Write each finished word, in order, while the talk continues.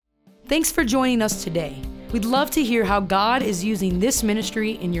Thanks for joining us today. We'd love to hear how God is using this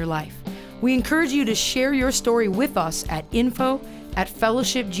ministry in your life. We encourage you to share your story with us at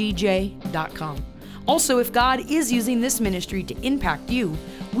info@fellowshipgj.com. Also, if God is using this ministry to impact you,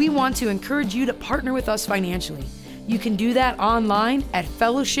 we want to encourage you to partner with us financially. You can do that online at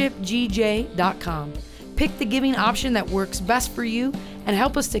fellowshipgj.com. Pick the giving option that works best for you and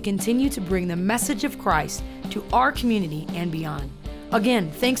help us to continue to bring the message of Christ to our community and beyond.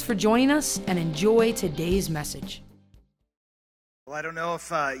 Again, thanks for joining us and enjoy today's message. Well, I don't know if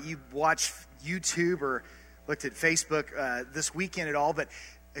you watched YouTube or looked at Facebook this weekend at all, but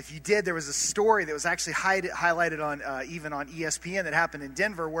if you did, there was a story that was actually highlighted on even on ESPN that happened in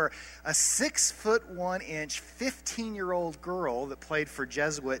Denver, where a 6'1" 15-year-old girl that played for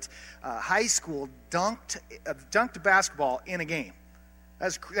Jesuit High School dunked a basketball in a game.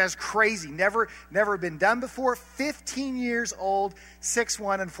 That's crazy. Never been done before. 15 years old,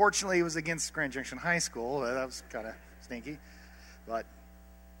 6'1". Unfortunately, it was against Grand Junction High School. That was kind of stinky, but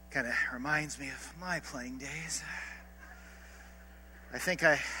kind of reminds me of my playing days. I think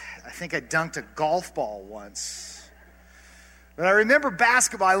I dunked a golf ball once. But I remember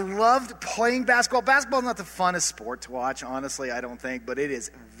basketball. I loved playing basketball. Basketball's not the funnest sport to watch, honestly, I don't think, but it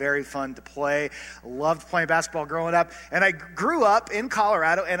is very fun to play. I loved playing basketball growing up. And I grew up in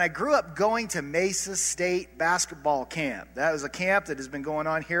Colorado, and I grew up going to Mesa State Basketball Camp. That was a camp that has been going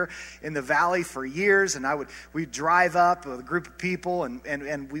on here in the valley for years, and we'd drive up with a group of people,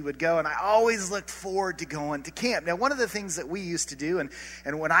 and we would go, and I always looked forward to going to camp. Now, one of the things that we used to do, and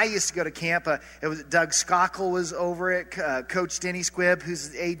when I used to go to camp, it was Doug Skockle was over it, Coach Denny Squibb,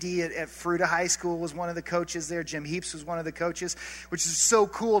 who's AD at Fruita High School, was one of the coaches there. Jim Heaps was one of the coaches, which is so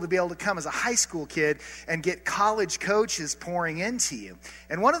cool to be able to come as a high school kid and get college coaches pouring into you.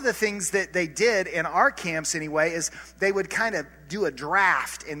 And one of the things that they did in our camps anyway is they would kind of do a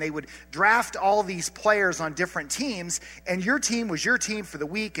draft, and they would draft all these players on different teams, and your team was your team for the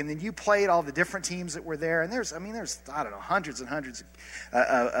week, and then you played all the different teams that were there. And there's I don't know, hundreds and hundreds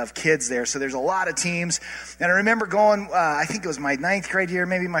of kids there, so there's a lot of teams. And I remember going, I think it was my 9th grade year,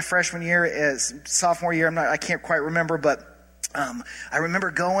 maybe my freshman year, sophomore year, I can't quite remember, but I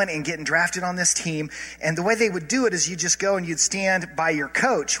remember going and getting drafted on this team, and the way they would do it is you just go and you'd stand by your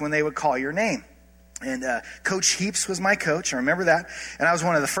coach when they would call your name. And Coach Heaps was my coach. I remember that. And I was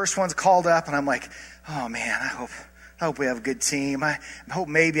one of the first ones called up, and I'm like, oh man, I hope we have a good team. I hope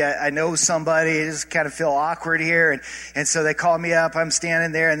maybe I know somebody. I just kind of feel awkward here. And so they call me up. I'm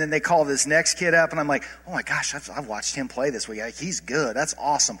standing there, and then they call this next kid up, and I'm like, oh my gosh, I've watched him play this week. Like, he's good. That's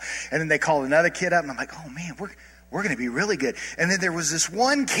awesome. And then they call another kid up, and I'm like, oh man, we're going to be really good. And then there was this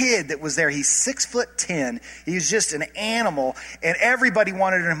one kid that was there. He's 6'10". He was just an animal, and everybody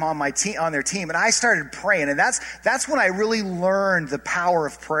wanted him on my team, on their team. And I started praying, and that's when I really learned the power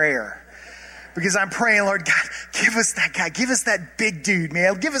of prayer. Because I'm praying, Lord God, give us that guy. Give us that big dude,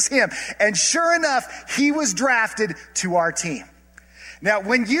 man. Give us him. And sure enough, he was drafted to our team. Now,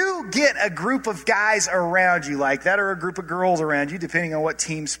 when you get a group of guys around you like that, or a group of girls around you, depending on what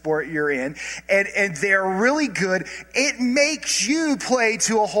team sport you're in, and they're really good, it makes you play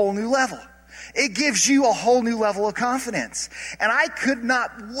to a whole new level. It gives you a whole new level of confidence. And I could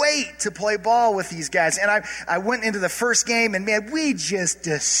not wait to play ball with these guys. And I went into the first game, and man, we just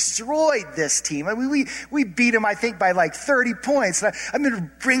destroyed this team. I mean, we beat them, I think, by like 30 points. And I'm going to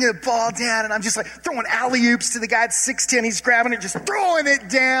bring the ball down, and I'm just like throwing alley-oops to the guy at 6'10". He's grabbing it, just throwing it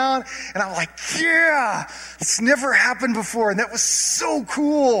down. And I'm like, yeah, it's never happened before. And that was so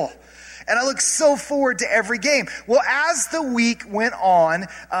cool. And I look so forward to every game. Well, as the week went on,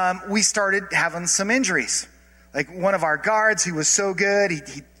 we started having some injuries. Like one of our guards who was so good,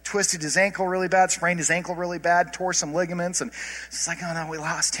 he twisted his ankle really bad, sprained his ankle really bad, tore some ligaments. And it's like, oh no, we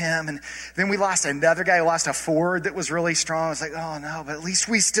lost him. And then we lost another guy who lost a forward that was really strong. It's like, oh no, but at least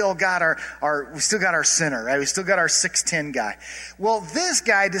we still got our center, right? We still got our 6'10" guy. Well, this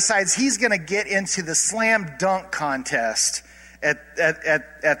guy decides he's going to get into the slam dunk contest at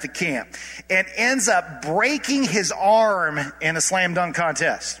the camp, and ends up breaking his arm in a slam dunk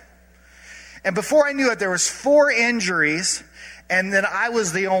contest. And before I knew it, there was 4 injuries, and then I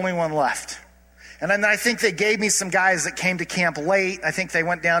was the only one left. And then I think they gave me some guys that came to camp late. I think they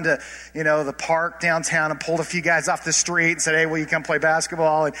went down to, the park downtown and pulled a few guys off the street and said, hey, will you come play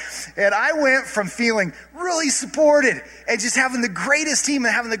basketball? And I went from feeling really supported and just having the greatest team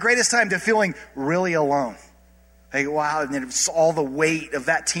and having the greatest time to feeling really alone. Like, wow, and then it was all the weight of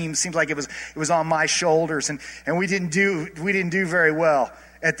that team seems like it was on my shoulders, and we didn't do very well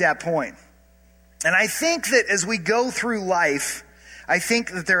at that point. And I think that as we go through life, I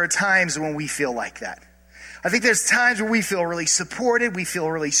think that there are times when we feel like that. I think there's times where we feel really supported, we feel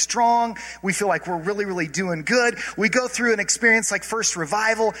really strong, we feel like we're really, really doing good. We go through an experience like First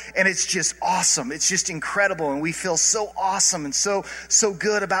Revival, and it's just awesome. It's just incredible, and we feel so awesome and so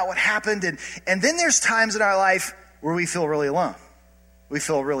good about what happened. And then there's times in our life where we feel really alone. We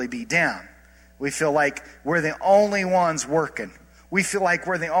feel really beat down. We feel like we're the only ones working. We feel like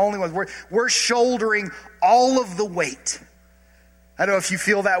we're the only ones. We're shouldering all of the weight. I don't know if you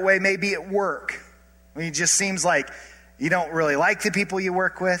feel that way, maybe at work. I mean, it just seems like you don't really like the people you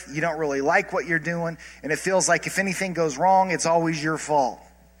work with. You don't really like what you're doing. And it feels like if anything goes wrong, it's always your fault.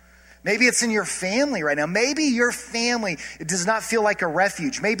 Maybe it's in your family right now. Maybe your family, it does not feel like a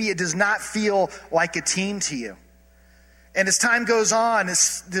refuge. Maybe it does not feel like a team to you. And as time goes on,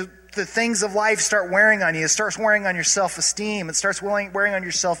 the things of life start wearing on you. It starts wearing on your self-esteem. It starts wearing on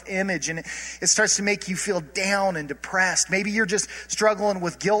your self-image. And it starts to make you feel down and depressed. Maybe you're just struggling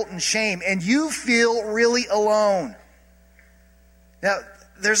with guilt and shame. And you feel really alone. Now,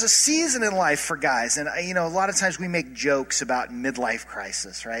 there's a season in life for guys. And, a lot of times we make jokes about midlife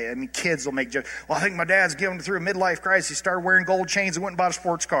crisis, right? I mean, kids will make jokes. Well, I think my dad's going through a midlife crisis. He started wearing gold chains and went and bought a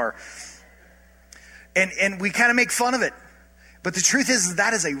sports car. And we kind of make fun of it. But the truth is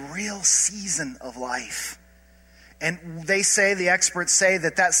that is a real season of life. And the experts say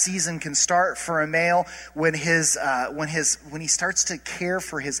that season can start for a male when he starts to care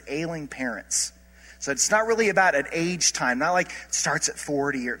for his ailing parents. So it's not really about an age time, not like it starts at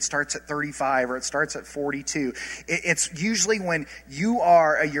 40 or it starts at 35 or it starts at 42. It's usually when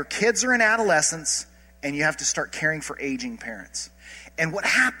your kids are in adolescence and you have to start caring for aging parents. And what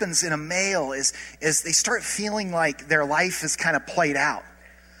happens in a male is they start feeling like their life is kind of played out.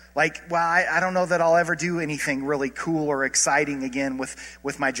 Like, well, I don't know that I'll ever do anything really cool or exciting again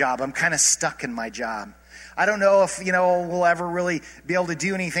with my job. I'm kind of stuck in my job. I don't know if, we'll ever really be able to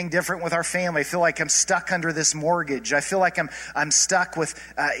do anything different with our family. I feel like I'm stuck under this mortgage. I feel like I'm stuck with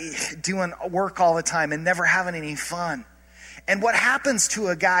doing work all the time and never having any fun. And what happens to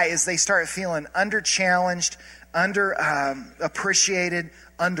a guy is they start feeling under-challenged, appreciated,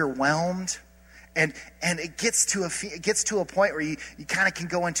 underwhelmed, and it gets to a point where you kind of can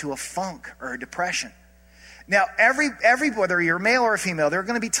go into a funk or a depression. Now, whether you're male or female, there are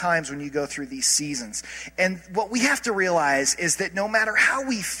going to be times when you go through these seasons. And what we have to realize is that no matter how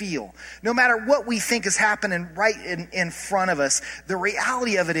we feel, no matter what we think is happening right in front of us, the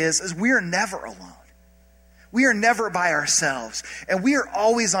reality of it is we are never alone. We are never by ourselves. And we are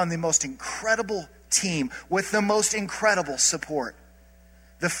always on the most incredible team with the most incredible support.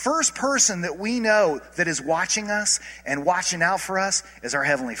 The first person that we know that is watching us and watching out for us is our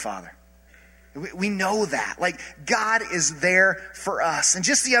Heavenly Father. We know that. Like, God is there for us. And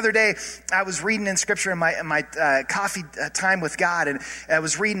just the other day, I was reading in Scripture in my coffee time with God, and I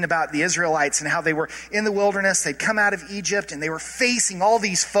was reading about the Israelites and how they were in the wilderness. They'd come out of Egypt, and they were facing all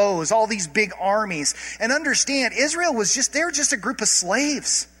these foes, all these big armies. And understand, Israel they were just a group of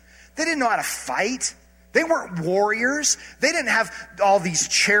slaves. They didn't know how to fight. They weren't warriors. They didn't have all these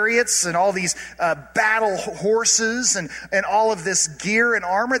chariots and all these battle horses and all of this gear and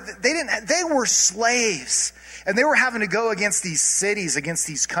armor. They were slaves. And they were having to go against these cities, against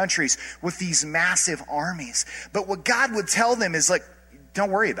these countries with these massive armies. But what God would tell them is like, don't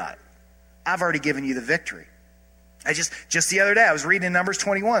worry about it. I've already given you the victory. Just the other day, I was reading in Numbers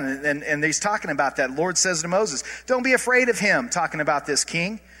 21, and he's talking about that. The Lord says to Moses, don't be afraid of him, talking about this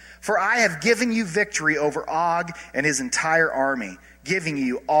king. For I have given you victory over Og and his entire army, giving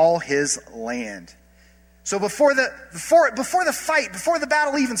you all his land. So before the fight, before the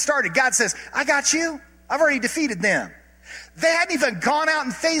battle even started, God says, I got you. I've already defeated them. They hadn't even gone out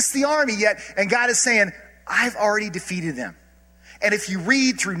and faced the army yet, and God is saying, I've already defeated them. And if you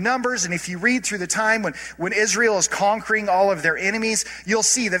read through Numbers, and if you read through the time when Israel is conquering all of their enemies, you'll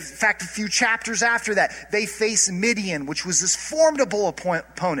see that, in fact, a few chapters after that, they face Midian, which was this formidable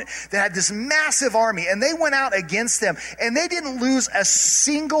opponent that had this massive army. And they went out against them, and they didn't lose a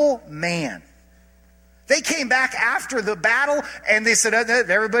single man. They came back after the battle, and they said,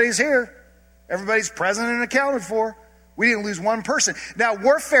 everybody's here. Everybody's present and accounted for. We didn't lose one person. Now,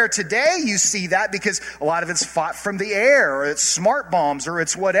 warfare today, you see that because a lot of it's fought from the air, or it's smart bombs, or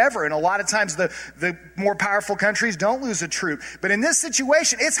it's whatever. And a lot of times the more powerful countries don't lose a troop. But in this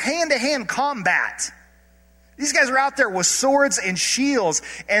situation, it's hand-to-hand combat. These guys are out there with swords and shields,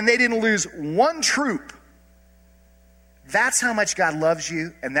 and they didn't lose one troop. That's how much God loves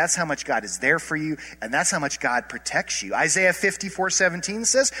you, and that's how much God is there for you, and that's how much God protects you. Isaiah 54:17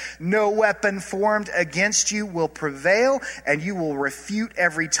 says, no weapon formed against you will prevail, and you will refute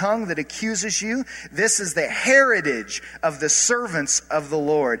every tongue that accuses you. This is the heritage of the servants of the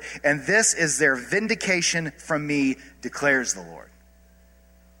Lord, and this is their vindication from me, declares the Lord.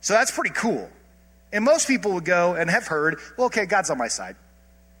 So that's pretty cool. And most people would go and have heard, well, okay, God's on my side.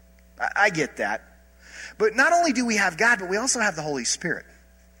 I get that. But not only do we have God, but we also have the Holy Spirit.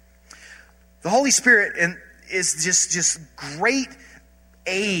 The Holy Spirit is just great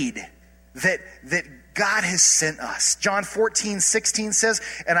aid that God has sent us. John 14:16 says,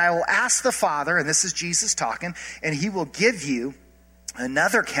 and I will ask the Father, and this is Jesus talking, and he will give you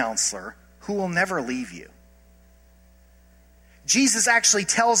another counselor who will never leave you. Jesus actually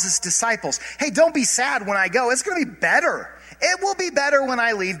tells his disciples, hey, don't be sad when I go. It's going to be better. It will be better when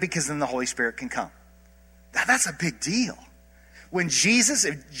I leave, because then the Holy Spirit can come. That's a big deal. If Jesus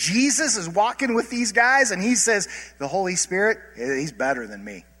is walking with these guys and he says, the Holy Spirit, he's better than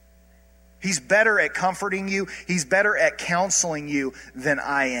me. He's better at comforting you. He's better at counseling you than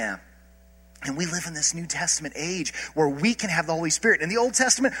I am. And we live in this New Testament age where we can have the Holy Spirit. In the Old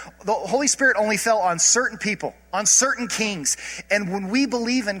Testament, the Holy Spirit only fell on certain people, on certain kings. And when we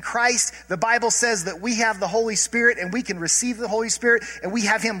believe in Christ, the Bible says that we have the Holy Spirit and we can receive the Holy Spirit and we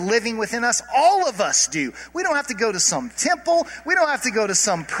have him living within us. All of us do. We don't have to go to some temple. We don't have to go to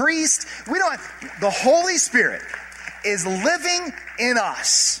some priest. The Holy Spirit is living in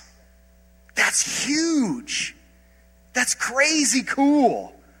us. That's huge. That's crazy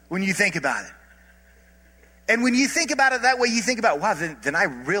cool. When you think about it. And when you think about it that way, you think about, wow, then I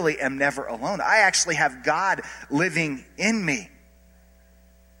really am never alone. I actually have God living in me.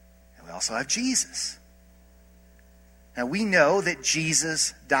 And we also have Jesus. Now we know that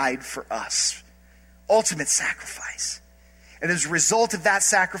Jesus died for us. Ultimate sacrifice. And as a result of that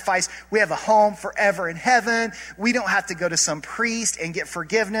sacrifice, we have a home forever in heaven. We don't have to go to some priest and get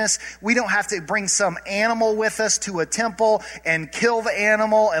forgiveness. We don't have to bring some animal with us to a temple and kill the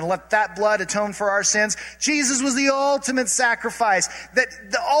animal and let that blood atone for our sins. Jesus was the ultimate sacrifice, that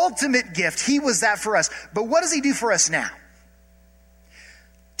the ultimate gift. He was that for us. But what does he do for us now?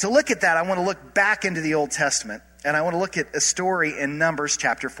 To look at that, I want to look back into the Old Testament, and I want to look at a story in Numbers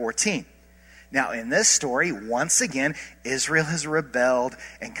chapter 14. Now, in this story, once again, Israel has rebelled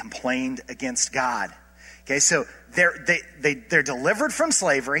and complained against God. Okay, so they're delivered from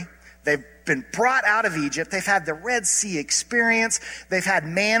slavery. They've been brought out of Egypt. They've had the Red Sea experience. They've had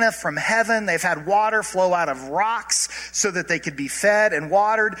manna from heaven. They've had water flow out of rocks so that they could be fed and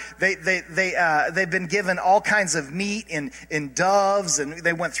watered. They've been given all kinds of meat in doves, and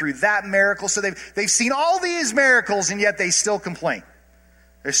they went through that miracle. So they've seen all these miracles, and yet they still complain.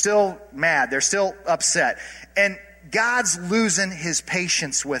 They're still mad. They're still upset. And God's losing his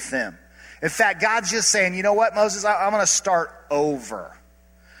patience with them. In fact, God's just saying, you know what, Moses, I'm going to start over.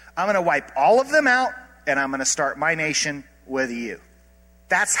 I'm going to wipe all of them out, and I'm going to start my nation with you.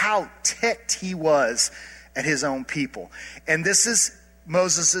 That's how ticked he was at his own people. And this is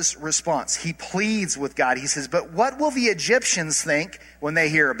Moses' response. He pleads with God. He says, but what will the Egyptians think when they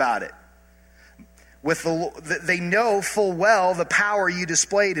hear about it? They know full well the power you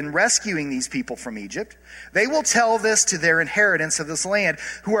displayed in rescuing these people from Egypt. They will tell this to their inheritance of this land,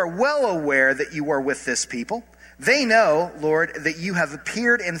 who are well aware that you are with this people. They know, Lord, that you have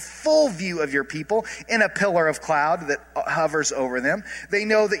appeared in full view of your people in a pillar of cloud that hovers over them. They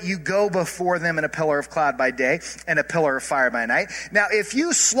know that you go before them in a pillar of cloud by day and a pillar of fire by night. Now, if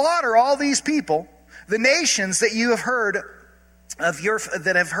you slaughter all these people, the nations that you have heard of your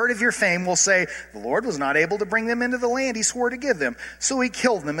fame will say, the Lord was not able to bring them into the land he swore to give them, so he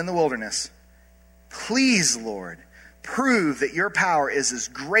killed them in the wilderness. Please, Lord, prove that your power is as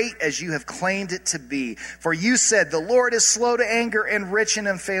great as you have claimed it to be. For you said, the Lord is slow to anger and rich in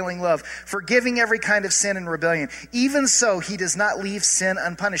unfailing love, forgiving every kind of sin and rebellion. Even so, he does not leave sin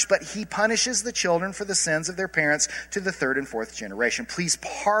unpunished, but he punishes the children for the sins of their parents to the third and fourth generation. Please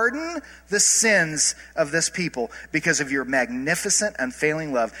pardon the sins of this people because of your magnificent,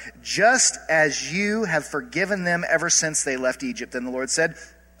 unfailing love, just as you have forgiven them ever since they left Egypt. Then the Lord said,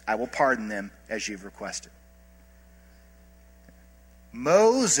 I will pardon them as you've requested.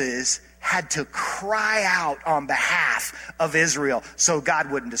 Moses had to cry out on behalf of Israel so God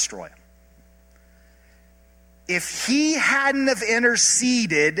wouldn't destroy them. If he hadn't have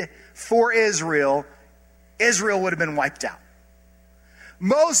interceded for Israel, Israel would have been wiped out.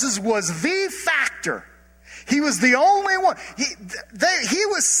 Moses was the factor. He was the only one. He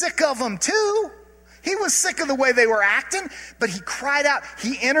was sick of them too. He was sick of the way they were acting, but he cried out.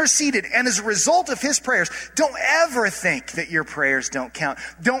 He interceded. And as a result of his prayers, don't ever think that your prayers don't count.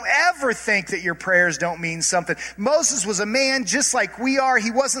 Don't ever think that your prayers don't mean something. Moses was a man just like we are.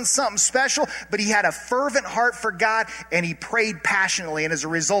 He wasn't something special, but he had a fervent heart for God, and he prayed passionately. And as a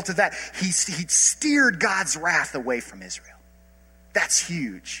result of that, he steered God's wrath away from Israel. That's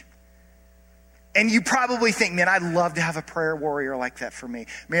huge. And you probably think, man, I'd love to have a prayer warrior like that for me.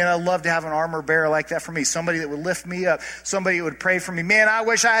 Man, I'd love to have an armor bearer like that for me. Somebody that would lift me up. Somebody that would pray for me. Man, I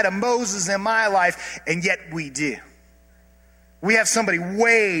wish I had a Moses in my life. And yet we do. We have somebody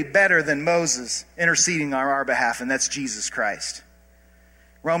way better than Moses interceding on our behalf, and that's Jesus Christ.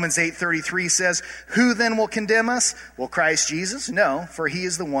 Romans 8:33 says, who then will condemn us? Well, Christ Jesus? No, for he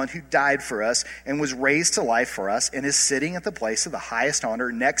is the one who died for us and was raised to life for us and is sitting at the place of the highest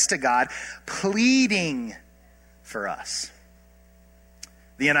honor next to God, pleading for us.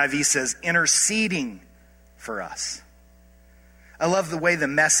 The NIV says interceding for us. I love the way the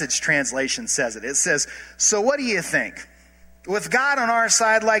Message translation says it. It says, so what do you think? With God on our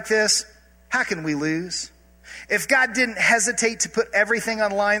side like this, how can we lose? If God didn't hesitate to put everything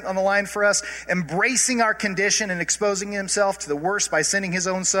on the line for us, embracing our condition and exposing himself to the worst by sending his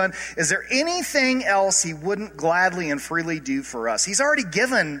own son, is there anything else he wouldn't gladly and freely do for us? He's already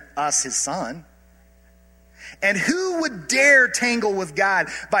given us his son. And who would dare tangle with God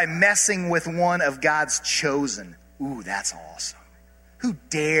by messing with one of God's chosen? Ooh, that's awesome. Who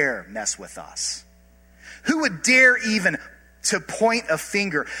dare mess with us? Who would dare even to point a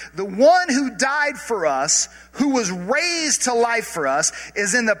finger? The one who died for us, who was raised to life for us,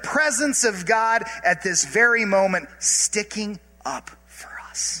 is in the presence of God at this very moment, sticking up for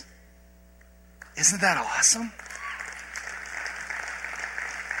us. Isn't that awesome?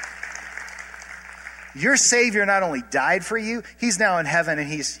 Your Savior not only died for you, he's now in heaven and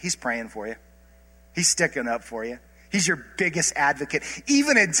he's praying for you. He's sticking up for you. He's your biggest advocate.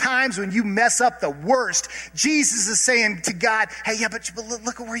 Even in times when you mess up the worst, Jesus is saying to God, hey, yeah, but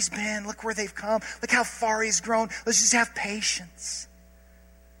look at where he's been. Look where they've come. Look how far he's grown. Let's just have patience.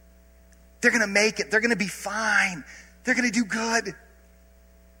 They're going to make it. They're going to be fine. They're going to do good.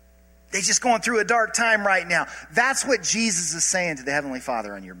 They're just going through a dark time right now. That's what Jesus is saying to the Heavenly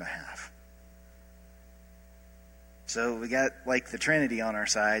Father on your behalf. So we got like the Trinity on our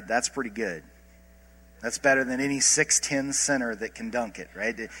side. That's pretty good. That's better than any 6'10" center that can dunk it,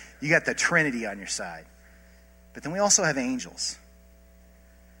 right? You got the Trinity on your side. But then we also have angels.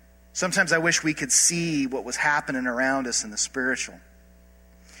 Sometimes I wish we could see what was happening around us in the spiritual.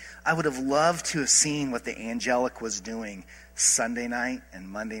 I would have loved to have seen what the angelic was doing Sunday night and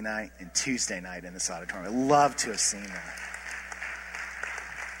Monday night and Tuesday night in this auditorium. I'd love to have seen that.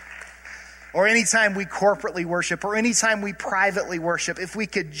 Or anytime we corporately worship, or anytime we privately worship, if we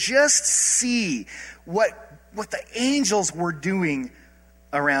could just see what the angels were doing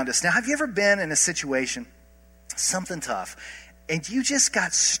around us. Now, have you ever been in a situation, something tough, and you just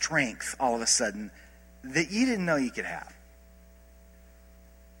got strength all of a sudden that you didn't know you could have?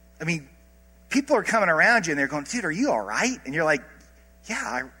 I mean, people are coming around you and they're going, dude, are you all right? And you're like,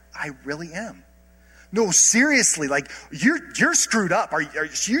 yeah, I really am. No, seriously, like you're screwed up. Are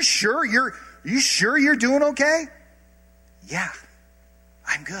you sure you're doing okay? Yeah,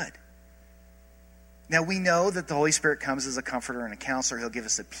 I'm good. Now we know that the Holy Spirit comes as a comforter and a counselor. He'll give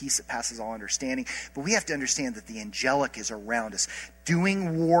us a peace that passes all understanding. But we have to understand that the angelic is around us,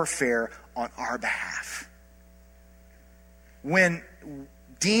 doing warfare on our behalf. When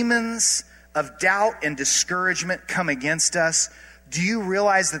demons of doubt and discouragement come against us, do you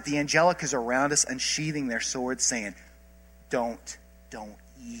realize that the angelic is around us unsheathing their swords saying, don't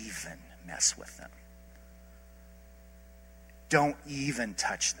even mess with them. Don't even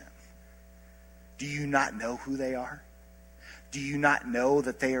touch them. Do you not know who they are? Do you not know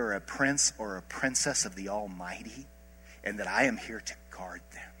that they are a prince or a princess of the Almighty and that I am here to guard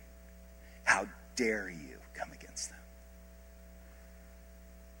them? How dare you come against them?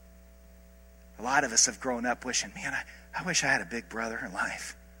 A lot of us have grown up wishing, man, I wish I had a big brother in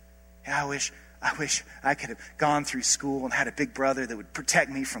life. Yeah, I wish I could have gone through school and had a big brother that would protect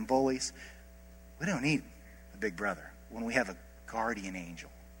me from bullies. We don't need a big brother when we have a guardian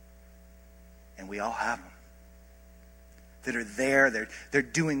angel. And we all have them. That are there, they're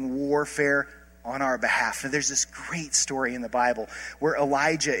doing warfare on our behalf. And there's this great story in the Bible where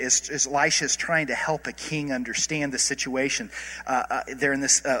Elisha is trying to help a king understand the situation. They're in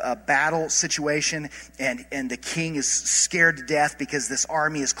this battle situation, and the king is scared to death because this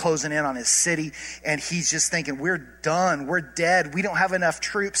army is closing in on his city, and he's just thinking, we're done, we're dead, we don't have enough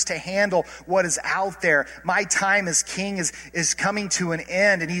troops to handle what is out there. My time as king is coming to an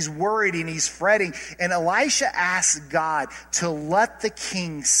end, and he's worried and he's fretting. And Elisha asks God to let the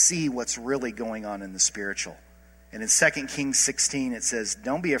king see what's really going on in the spiritual. And in 2 Kings 16 it says,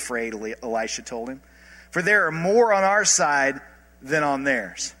 "Don't be afraid," Elisha told him, "for there are more on our side than on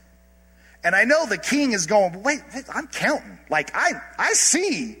theirs." And I know the king is going, wait, I'm counting. Like, I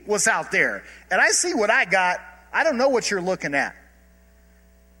see what's out there, and I see what I got. I don't know what you're looking at.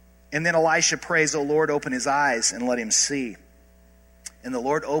 And then Elisha prays, "O Lord, open his eyes and let him see." And the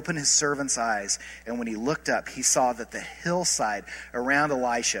Lord opened his servant's eyes, and when he looked up, he saw that the hillside around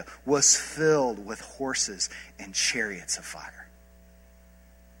Elisha was filled with horses and chariots of fire.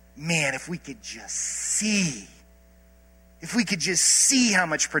 Man, if we could just see how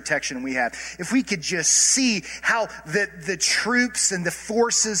much protection we have, if we could just see how the troops and the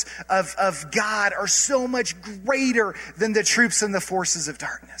forces of God are so much greater than the troops and the forces of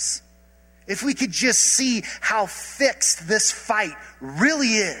darkness. If we could just see how fixed this fight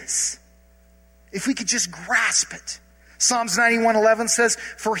really is. If we could just grasp it. Psalms 91:11 says,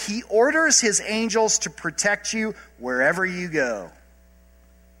 "For he orders his angels to protect you wherever you go."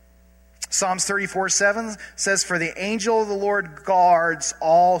 Psalms 34:7 says, "For the angel of the Lord guards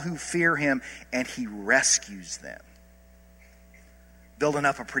all who fear him, and he rescues them." Building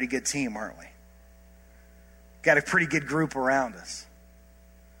up a pretty good team, aren't we? Got a pretty good group around us.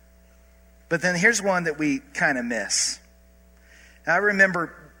 But then here's one that we kind of miss. Now, I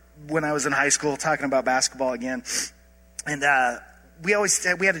remember when I was in high school talking about basketball again, and we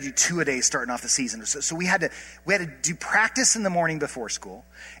had to do 2 a day starting off the season. So we had to do practice in the morning before school,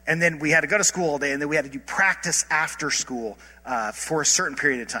 and then we had to go to school all day, and then we had to do practice after school for a certain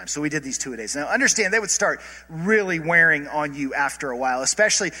period of time. So we did these 2 a days. Now, understand, they would start really wearing on you after a while,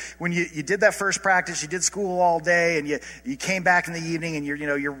 especially when you did that first practice, you did school all day, and you came back in the evening, and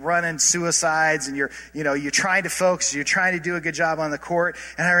you're running suicides, and you're trying to focus, you're trying to do a good job on the court.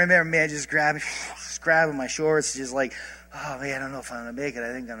 And I remember, man, just grabbing my shorts, just like, oh man, I don't know if I'm going to make it.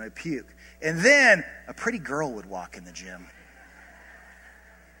 I think I'm going to puke. And then a pretty girl would walk in the gym.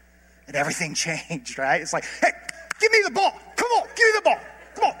 And everything changed, right? It's like, hey, give me the ball. Come on, give me the ball.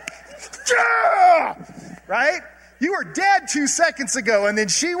 Come on. Yeah! Right? You were dead 2 seconds ago, and then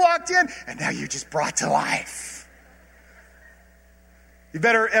she walked in, and now you're just brought to life. You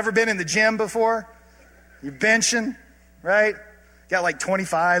ever been in the gym before? You're benching, right? Got like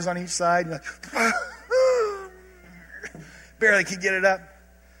 25s on each side. You're like, barely can get it up.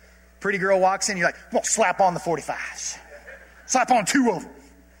 Pretty girl walks in, you're like, come on, slap on the 45s. Slap on 2 of them.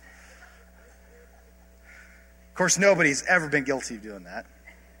 Of course, nobody's ever been guilty of doing that.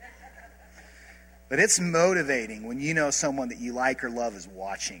 But it's motivating when you know someone that you like or love is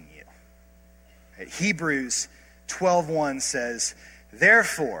watching you. Right? Hebrews 12:1 says,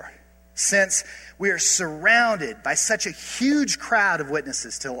 "Therefore, since we are surrounded by such a huge crowd of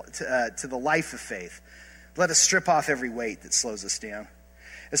witnesses to the life of faith, let us strip off every weight that slows us down,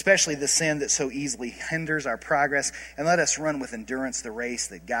 especially the sin that so easily hinders our progress, and let us run with endurance the race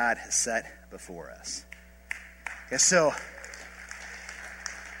that God has set before us." Okay, so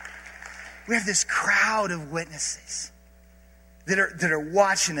we have this crowd of witnesses that are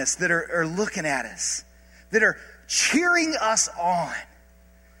watching us, that are looking at us, that are cheering us on.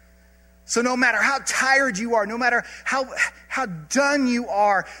 So no matter how tired you are, no matter how done you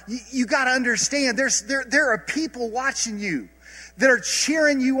are, you got to understand there are people watching you that are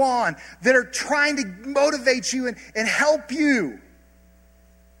cheering you on, that are trying to motivate you and help you.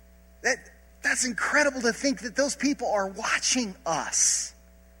 That's incredible to think that those people are watching us.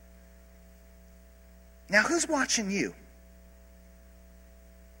 Now, who's watching you?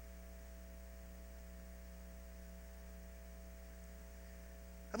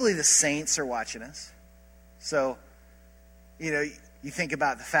 I believe the saints are watching us. So, you think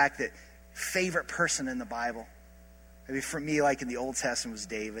about the fact that favorite person in the Bible, I mean, for me, like in the Old Testament, was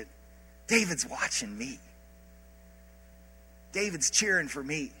David. David's watching me. David's cheering for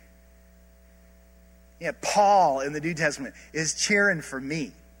me. Yeah, Paul in the New Testament is cheering for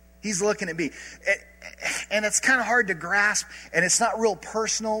me. He's looking at me. And it's kind of hard to grasp, and it's not real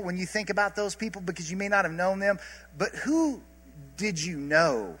personal when you think about those people because you may not have known them. But who did you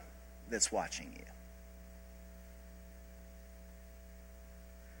know that's watching you?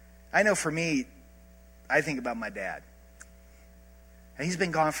 I know for me, I think about my dad. And he's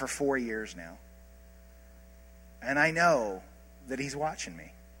been gone for 4 years now. And I know that he's watching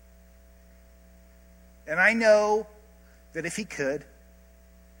me. And I know that if he could,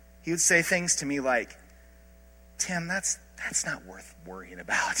 he would say things to me like, Tim, that's not worth worrying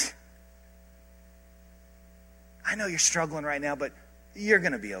about. I know you're struggling right now, but you're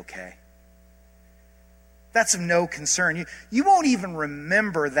going to be okay. That's of no concern. You won't even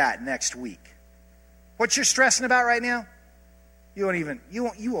remember that next week. What you're stressing about right now, you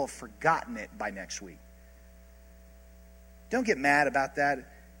will have forgotten it by next week. Don't get mad about that.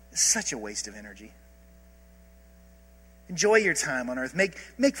 It's such a waste of energy. Enjoy your time on earth.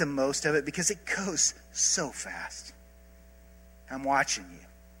 Make the most of it because it goes so fast. I'm watching you.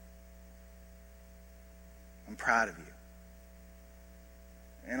 I'm proud of you.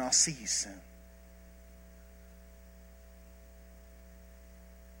 And I'll see you soon.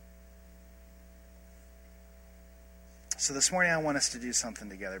 So this morning I want us to do something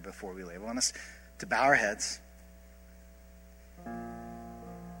together before we leave. I want us to bow our heads.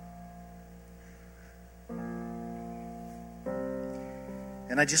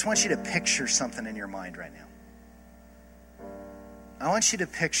 And I just want you to picture something in your mind right now. I want you to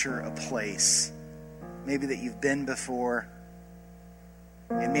picture a place maybe that you've been before.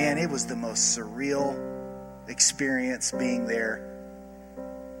 And man, it was the most surreal experience being there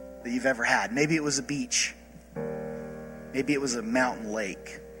that you've ever had. Maybe it was a beach. Maybe it was a mountain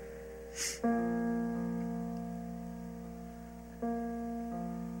lake.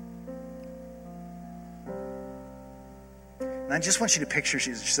 And I just want you to picture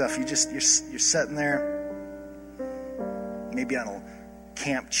yourself. You're sitting there, maybe on a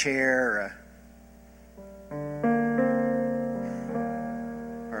camp chair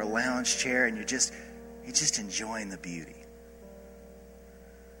or a lounge chair, and you're just enjoying the beauty.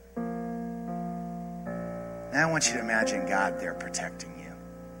 Now I want you to imagine God there protecting you.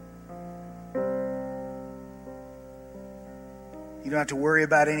 You don't have to worry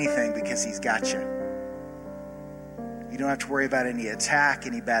about anything because He's got you. You don't have to worry about any attack,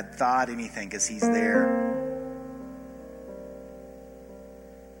 any bad thought, anything, because He's there.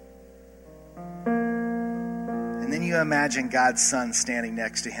 And then you imagine God's Son standing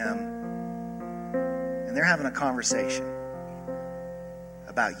next to Him, and they're having a conversation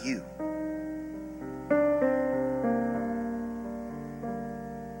about you.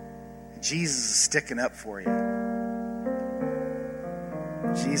 Jesus is sticking up for you.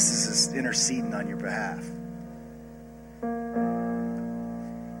 Jesus is interceding on your behalf.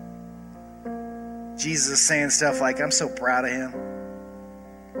 Jesus is saying stuff like, I'm so proud of him.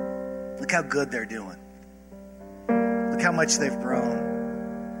 Look how good they're doing. Look how much they've grown.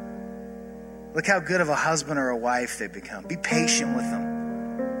 Look how good of a husband or a wife they've become. Be patient with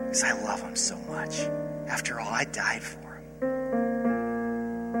them, because I love them so much. After all, I died for them.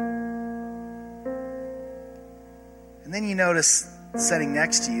 And then you notice sitting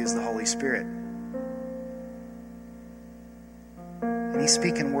next to you is the Holy Spirit. And He's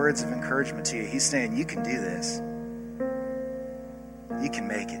speaking words of encouragement to you. He's saying, you can do this. You can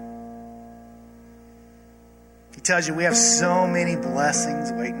make it. He tells you we have so many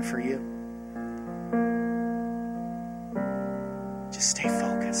blessings waiting for you. Just stay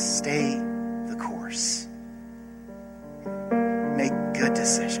focused. Stay the course. Make good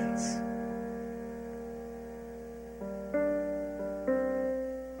decisions.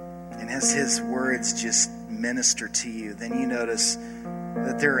 As His words just minister to you, then you notice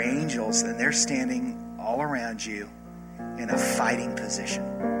that there are angels and they're standing all around you in a fighting position,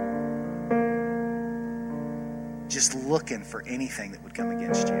 just looking for anything that would come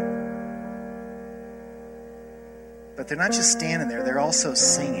against you. But they're not just standing there, they're also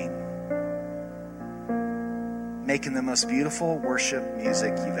singing, making the most beautiful worship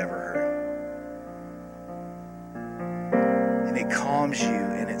music you've ever heard. And it calms you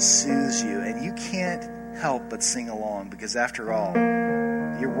and it soothes you, and you can't help but sing along, because after all,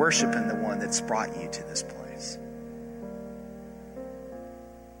 you're worshiping the one that's brought you to this place.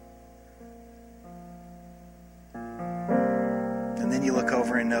 And then you look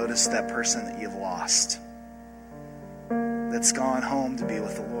over and notice that person that you've lost, that's gone home to be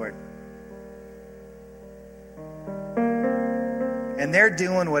with the Lord. And they're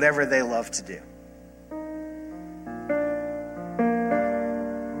doing whatever they love to do.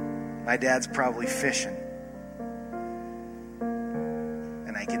 My dad's probably fishing.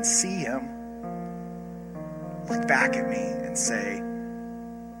 And I can see him look back at me and say,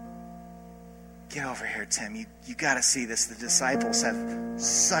 get over here, Tim. You got to see this. The disciples have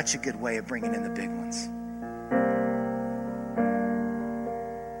such a good way of bringing in the big ones.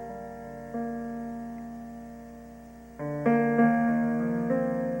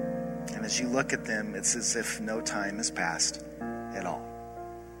 And As you look at them, it's as if no time has passed at all.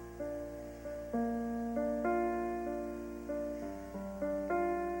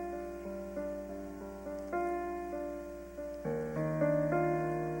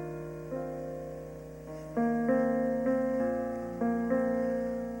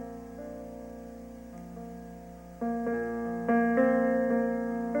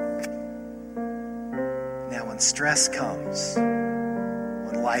 Stress comes,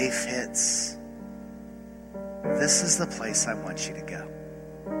 when life hits, this is the place I want you to go.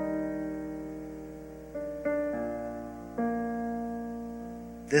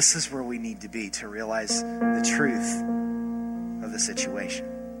 This is where we need to be to realize the truth of the situation.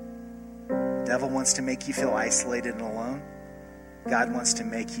 The devil wants to make you feel isolated and alone. God wants to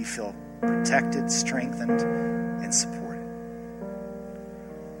make you feel protected, strengthened, and supported.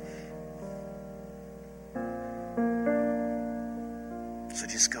 So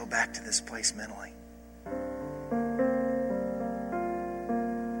just go back to this place mentally.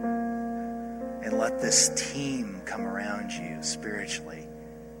 And let this team come around you spiritually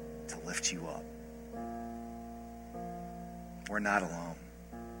to lift you up. We're not alone.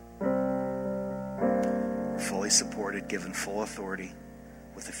 We're fully supported, given full authority,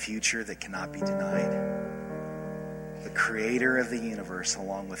 with a future that cannot be denied. The creator of the universe,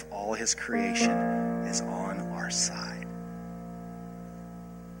 along with all his creation, is on our side.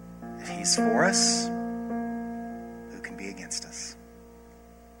 If he's for us, who can be against us?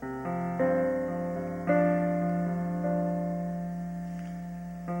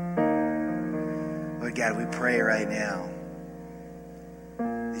 Lord God, we pray right now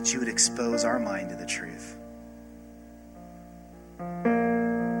that you would expose our mind to the truth.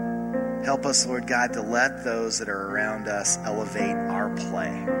 Help us, Lord God, to let those that are around us elevate our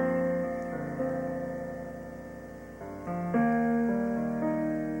play.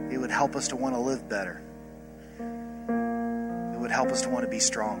 Help us to want to live better. It would help us to want to be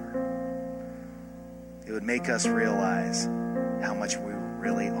stronger. It would make us realize how much we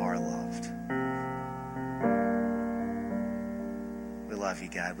really are loved. We love you,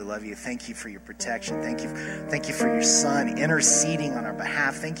 God. We love you. Thank you for your protection. Thank you for your Son interceding on our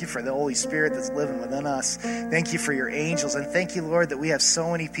behalf. Thank you for the Holy Spirit that's living within us. Thank you for your angels. And thank you, Lord, that we have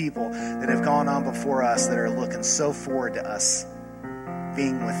so many people that have gone on before us that are looking so forward to us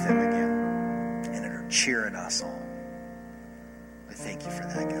being with them again, and that are cheering us on. We thank you for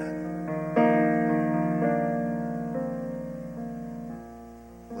that, God.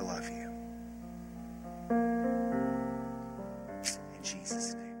 We love you. In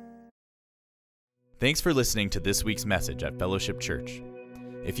Jesus' name. Thanks for listening to this week's message at Fellowship Church.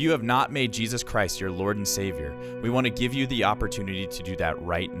 If you have not made Jesus Christ your Lord and Savior, we want to give you the opportunity to do that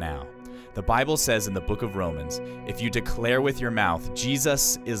right now. The Bible says in the book of Romans, if you declare with your mouth,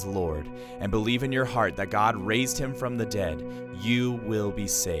 Jesus is Lord, and believe in your heart that God raised him from the dead, you will be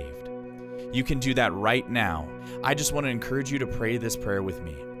saved. You can do that right now. I just want to encourage you to pray this prayer with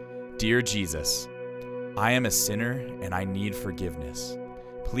me. Dear Jesus, I am a sinner and I need forgiveness.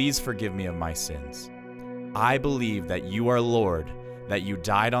 Please forgive me of my sins. I believe that you are Lord, that you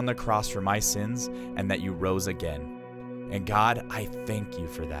died on the cross for my sins, and that you rose again. And God, I thank you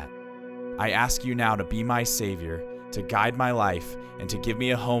for that. I ask you now to be my Savior, to guide my life, and to give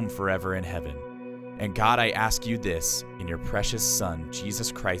me a home forever in heaven. And God, I ask you this in your precious Son, Jesus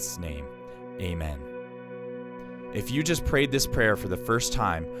Christ's name. Amen. If you just prayed this prayer for the first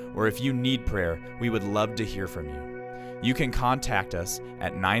time, or if you need prayer, we would love to hear from you. You can contact us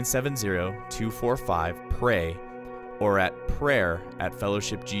at 970-245-PRAY or at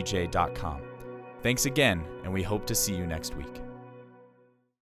prayer@fellowshipgj.com. Thanks again, and we hope to see you next week.